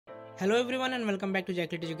Hello everyone and welcome back to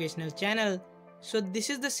Zaki Educational channel. So this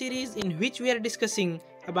is the series in which we are discussing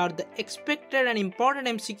about the expected and important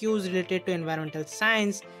MCQs related to environmental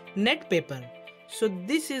science NET paper. So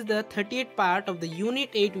this is the 38th part of the Unit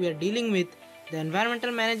 8 we are dealing with the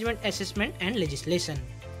environmental management assessment and legislation.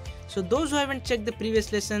 So those who haven't checked the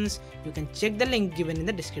previous lessons, you can check the link given in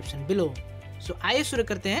the description below. So आइए शुरू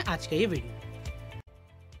करते हैं आज का ये video.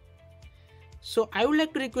 So I would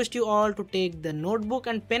like to request you all to take the notebook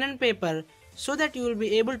and pen and paper so that you will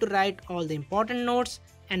be able to write all the important notes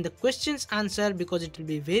and the questions answered, because it will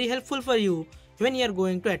be very helpful for you when you are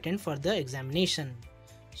going to attend for the examination.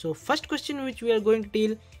 So first question which we are going to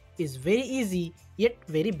deal is very easy yet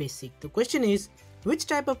very basic. The question is, which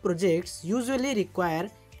type of projects usually require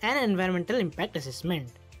an environmental impact assessment?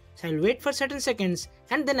 So I will wait for certain seconds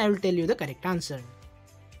and then I will tell you the correct answer.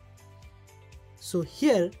 So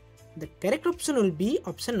here the correct option will be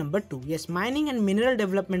option number 2. Yes, mining and mineral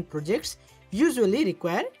development projects usually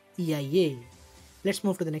require EIA. Let's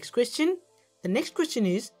move to the next question. The next question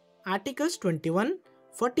is Articles 21,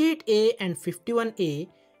 48A and 51A,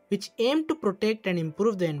 which aim to protect and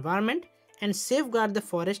improve the environment and safeguard the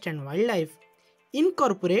forest and wildlife,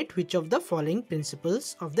 incorporate which of the following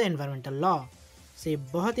principles of the environmental law? So ये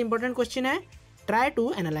बहुत important question है. Try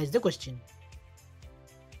to analyze the question.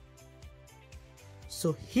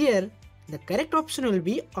 So here the correct option will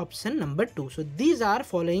be option number 2. So these are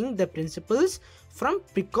following the principles from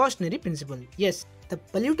precautionary principle. Yes, the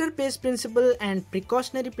polluter pays principle and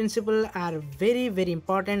precautionary principle are very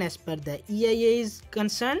important as per the EIA is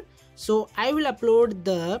concerned. So I will upload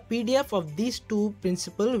the PDF of these two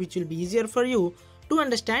principles, which will be easier for you to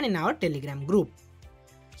understand, in our Telegram group.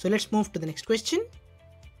 So let's move to the next question.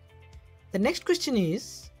 The next question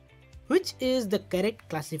is, which is the correct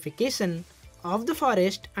classification of the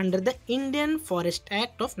forest under the Indian Forest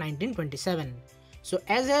Act of 1927. So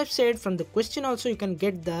as I have said, from the question also you can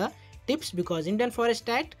get the tips, because Indian Forest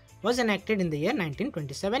Act was enacted in the year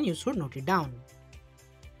 1927. You should note it down.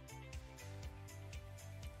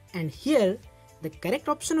 And here the correct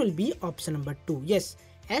option will be option number 2. Yes,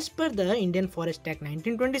 as per the Indian Forest Act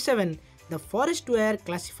 1927, the forests were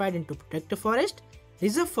classified into protected forest,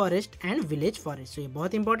 reserve forest and village forest. So ये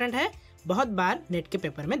बहुत important है, बहुत बार net के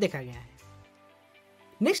paper में देखा गया है.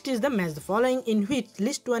 Next is the match the following, in which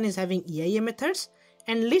list 1 is having EIA methods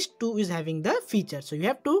and list 2 is having the features. So you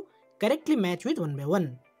have to correctly match with one by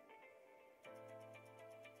one.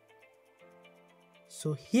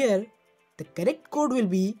 So here the correct code will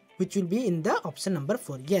be, which will be in the option number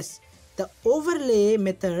 4. Yes, the overlay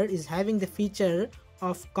method is having the feature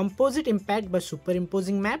of composite impact by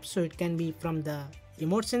superimposing maps. So it can be from the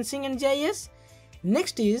remote sensing and GIS.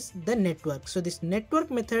 Next is the network. So this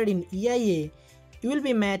network method in EIA, you will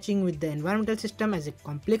be matching with the environmental system as a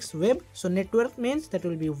complex web. So network means that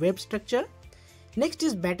will be web structure. Next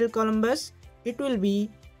is battle Columbus. It will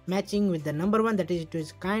be matching with the number 1, that is, it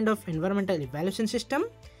is kind of environmental evaluation system.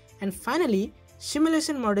 And finally,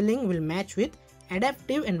 simulation modeling will match with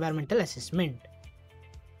adaptive environmental assessment.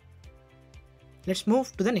 Let's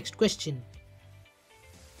move to the next question.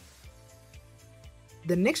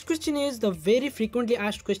 The next question is the very frequently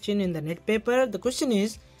asked question in the NET paper. The question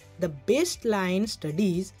is, the baseline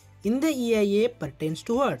studies in the EIA pertains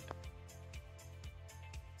to what?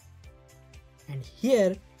 And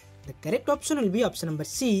here the correct option will be option number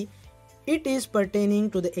C. It is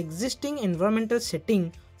pertaining to the existing environmental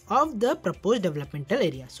setting of the proposed developmental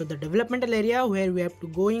area. So the developmental area where we have to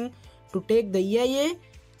going to take the EIA,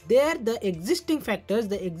 there the existing factors,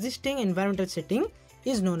 the existing environmental setting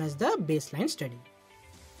is known as the baseline study.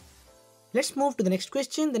 Let's move to the next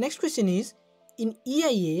question. The next question is, in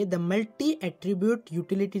EIA, the multi-attribute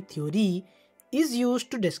utility theory is used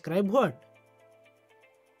to describe what?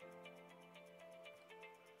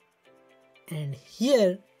 And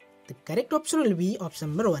here the correct option will be option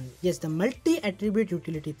number 1. Yes, the multi-attribute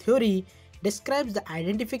utility theory describes the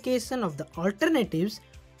identification of the alternatives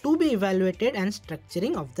to be evaluated and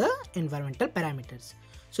structuring of the environmental parameters.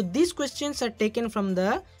 So these questions are taken from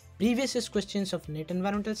the previous year's questions of NET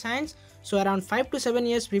environmental science. So around 5 to 7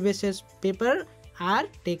 years previous year's paper are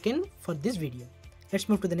taken for this video. Let's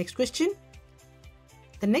move to the next question.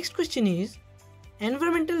 The next question is,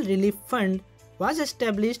 Environmental Relief Fund was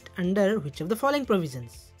established under which of the following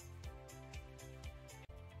provisions?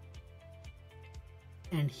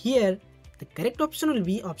 And here the correct option will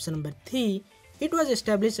be option number 3. It was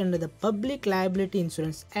established under the Public Liability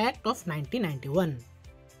Insurance Act of 1991.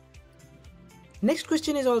 Next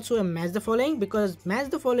question is also a match the following, because match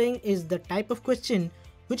the following is the type of question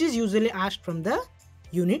which is usually asked from the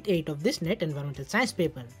Unit 8 of this NET environmental science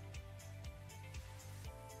paper.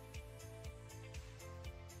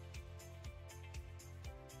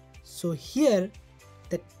 So here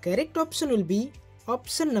the correct option will be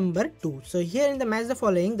option number 2. So here in the match the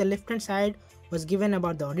following, the left hand side was given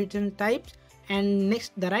about the audit and types, and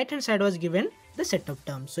next the right hand side was given the set of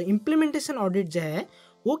terms. So implementation audit जो है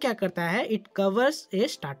वो क्या करता है, it covers a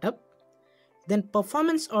startup, then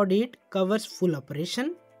performance audit covers full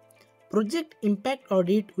operation, project impact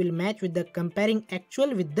audit will match with the comparing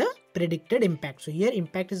actual with the predicted impact. So here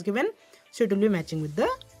impact is given, so it will be matching with the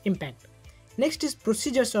impact. Next is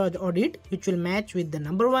procedures audit, which will match with the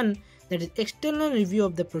number 1, that is external review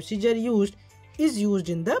of the procedure used is used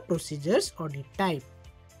in the procedures audit type.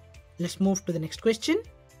 Let's move to the next question.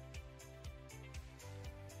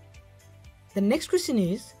 The next question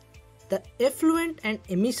is, the effluent and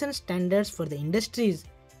emission standards for the industries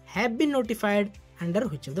have been notified under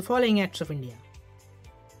which of the following acts of India?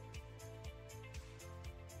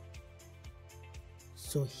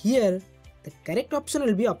 So here the correct option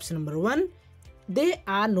will be option number 1. They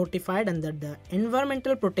are notified under the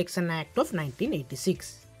Environmental Protection Act of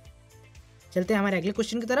 1986. चलते हैं हमारे अगले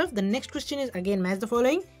question की तरफ. The next question is again match the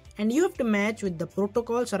following, and you have to match with the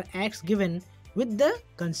protocols or acts given with the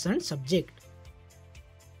concerned subject.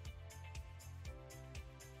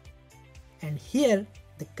 And here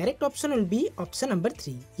the correct option will be option number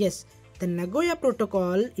 3. Yes, the Nagoya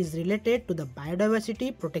Protocol is related to the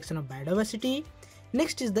biodiversity, protection of biodiversity.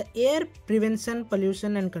 Next is the Air Prevention,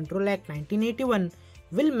 Pollution and Control Act 1981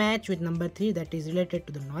 will match with number 3, that is related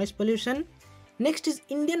to the noise pollution. Next is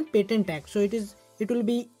Indian Patent Act. So it will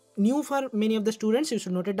be new for many of the students. You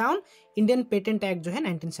should note it down. Indian Patent Act जो है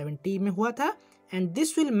 1970 में हुआ था, and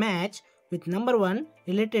this will match with number 1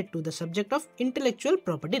 related to the subject of intellectual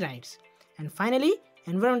property rights. And finally,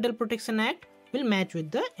 Environmental Protection Act will match with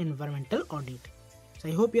the environmental audit. So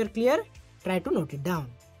I hope you are clear. Try to note it down.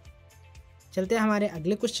 चलते हैं हमारे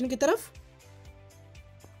अगले question की तरफ.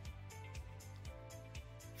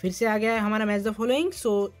 फिर से आ गया है हमारा match the following.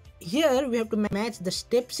 So here we have to match the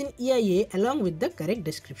steps in EIA along with the correct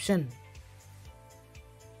description.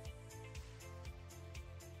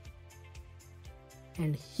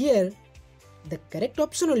 And here the correct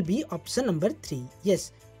option will be option number 3.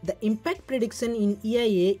 Yes, the impact prediction in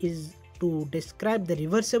EIA is to describe the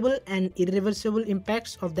reversible and irreversible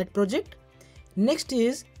impacts of that project. Next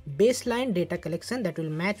is baseline data collection that will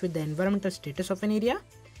match with the environmental status of an area.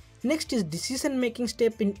 Next is decision making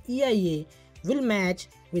step in EIA will match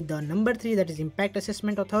with the number 3, that is impact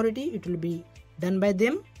assessment authority. It will be done by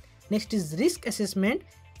them. Next is risk assessment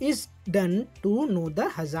is done to know the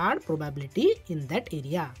hazard probability in that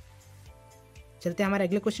area. चलते हैं हमारे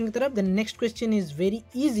अगले question की तरफ. The next question is very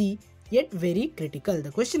easy yet very critical.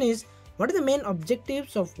 The question is, what are the main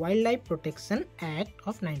objectives of Wildlife Protection Act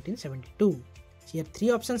of 1972? So here 3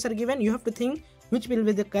 options are given. You have to think which will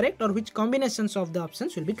be the correct or which combinations of the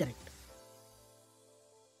options will be correct.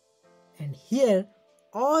 And here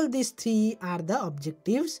all these 3 are the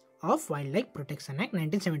objectives of Wildlife Protection Act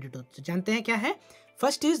 1972. So जानते हैं क्या है?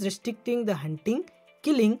 First is restricting the hunting,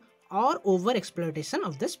 killing or over exploitation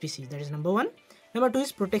of the species. That is number 1. Number 2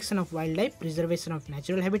 is protection of wildlife, preservation of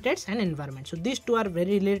natural habitats and environment. So these 2 are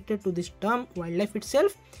very related to this term wildlife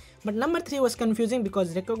itself. But number 3 was confusing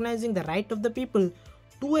because recognizing the right of the people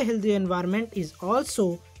to a healthy environment is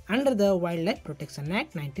also under the Wildlife Protection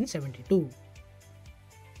Act 1972.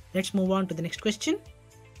 Let's move on to the next question.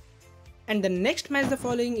 And the next match the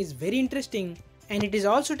following is very interesting, and it is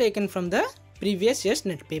also taken from the previous year's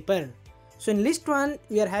NET paper. So in list 1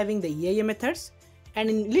 we are having the EIA methods, and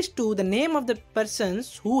in list 2 the name of the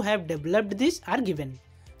persons who have developed this are given.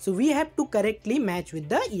 So we have to correctly match with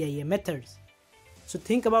the EIA methods. So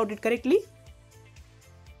think about it correctly.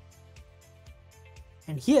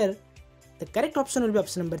 And here the correct option will be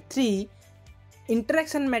option number 3.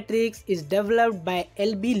 Interaction matrix is developed by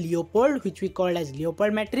L.B. Leopold, which we call as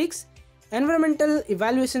Leopold matrix. Environmental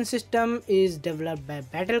evaluation system is developed by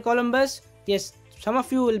Battle Columbus. Yes, some of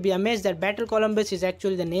you will be amazed that Battle Columbus is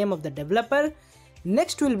actually the name of the developer.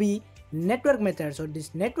 Next will be network method. So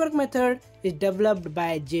this network method is developed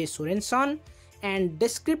by J. Sorenson, and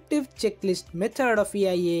descriptive checklist method of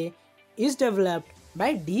EIA is developed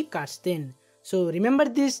by D. Karsten. So remember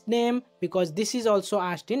this name because this is also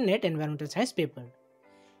asked in NET Environmental Science paper.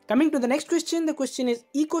 Coming to the next question, the question is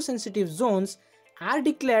eco-sensitive zones are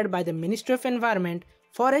declared by the Ministry of Environment,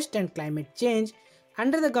 Forest and Climate Change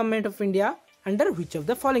under the Government of India under which of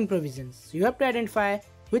the following provisions? You have to identify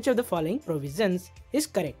which of the following provisions is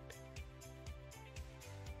correct.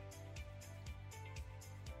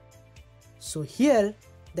 So here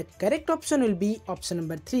the correct option will be option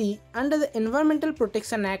number 3. Under the Environmental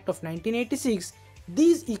Protection Act of 1986,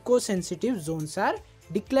 these eco-sensitive zones are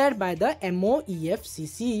declared by the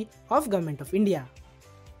MOEFCC of Government of India.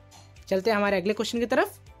 चलते हैं हमारे अगले question की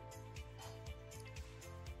तरफ.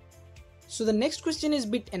 So the next question is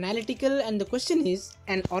bit analytical, and the question is,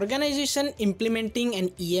 an organization implementing an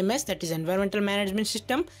EMS, that is environmental management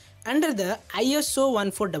system, under the ISO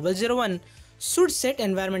 14001 should set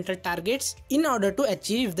environmental targets in order to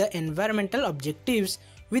achieve the environmental objectives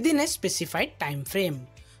within a specified time frame.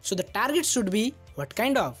 So the target should be what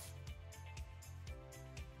kind of?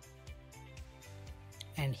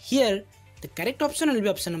 And here the correct option will be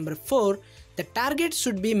option number 4. The target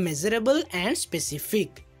should be measurable and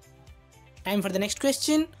specific. Time for the next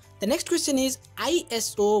question. The next question is,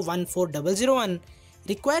 ISO 14001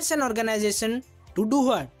 requires an organization to do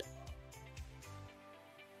what?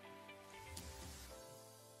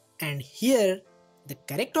 And here the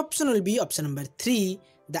correct option will be option number 3.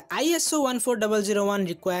 The ISO 14001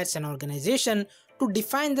 requires an organization to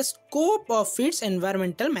define the scope of its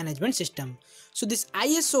environmental management system. So this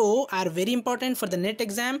ISO are very important for the NET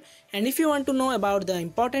exam, and if you want to know about the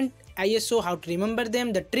important ISO, how to remember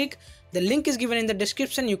them, the trick, the link is given in the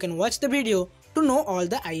description. You can watch the video to know all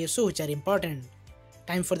the ISO which are important.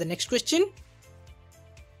 Time for the next question.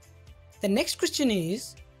 The next question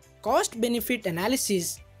is, cost benefit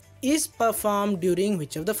analysis is performed during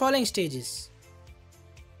which of the following stages?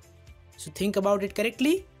 So think about it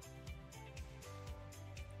correctly.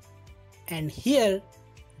 And here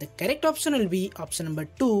the correct option will be option number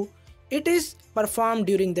 2. It is performed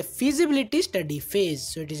during the feasibility study phase.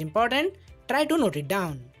 So it is important. Try to note it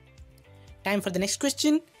down. Time for the next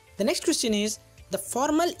question. The next question is, the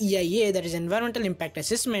formal EIA, that is environmental impact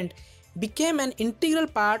assessment, became an integral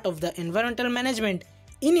part of the environmental management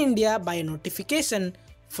in India by a notification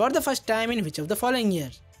for the first time in which of the following year?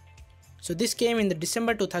 So this came in the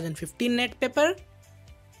December 2015 NET paper.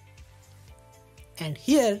 And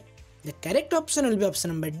here the correct option will be option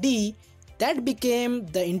number D. That became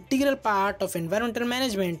the integral part of environmental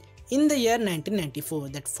management in the year 1994,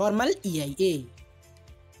 that formal EIA.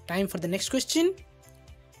 Time for the next question.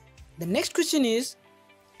 The next question is,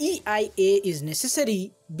 EIA is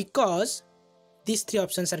necessary because these 3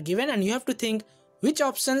 options are given, and you have to think which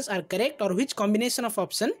options are correct or which combination of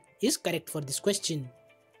option is correct for this question.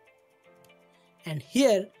 And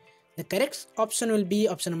here the correct option will be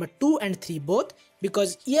option number 2 and 3 both,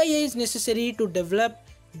 because EIA is necessary to develop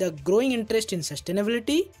the growing interest in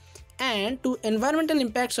sustainability, and to environmental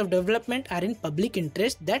impacts of development are in public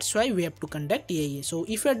interest. That's why we have to conduct EIA. So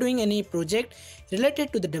if you are doing any project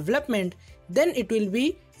related to the development, then it will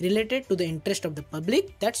be related to the interest of the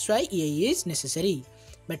public. That's why EIA is necessary.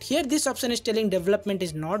 But here this option is telling development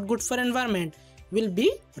is not good for environment, will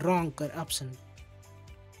be wrong option.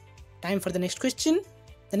 Time for the next question.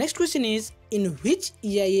 The next question is, in which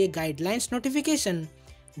EIA guidelines notification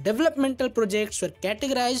developmental projects were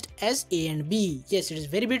categorized as A and B? Yes, it is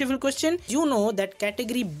very beautiful question. You know that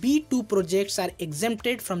category B2 projects are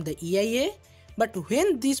exempted from the EIA, but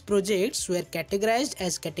when these projects were categorized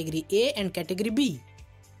as category A and category B?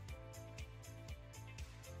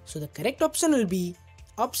 So the correct option will be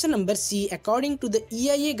option number C. According to the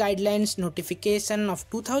EIA guidelines notification of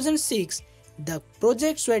 2006, the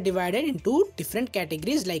projects were divided into different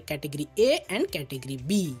categories like category A and category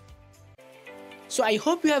B. So I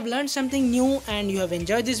hope you have learned something new and you have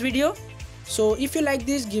enjoyed this video. So if you like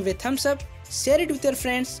this, give a thumbs up, share it with your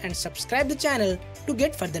friends and subscribe the channel to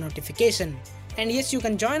get further notification. And yes, you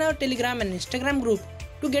can join our Telegram and Instagram group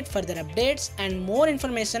to get further updates and more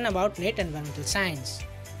information about NET Environmental Science.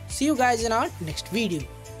 See you guys in our next video.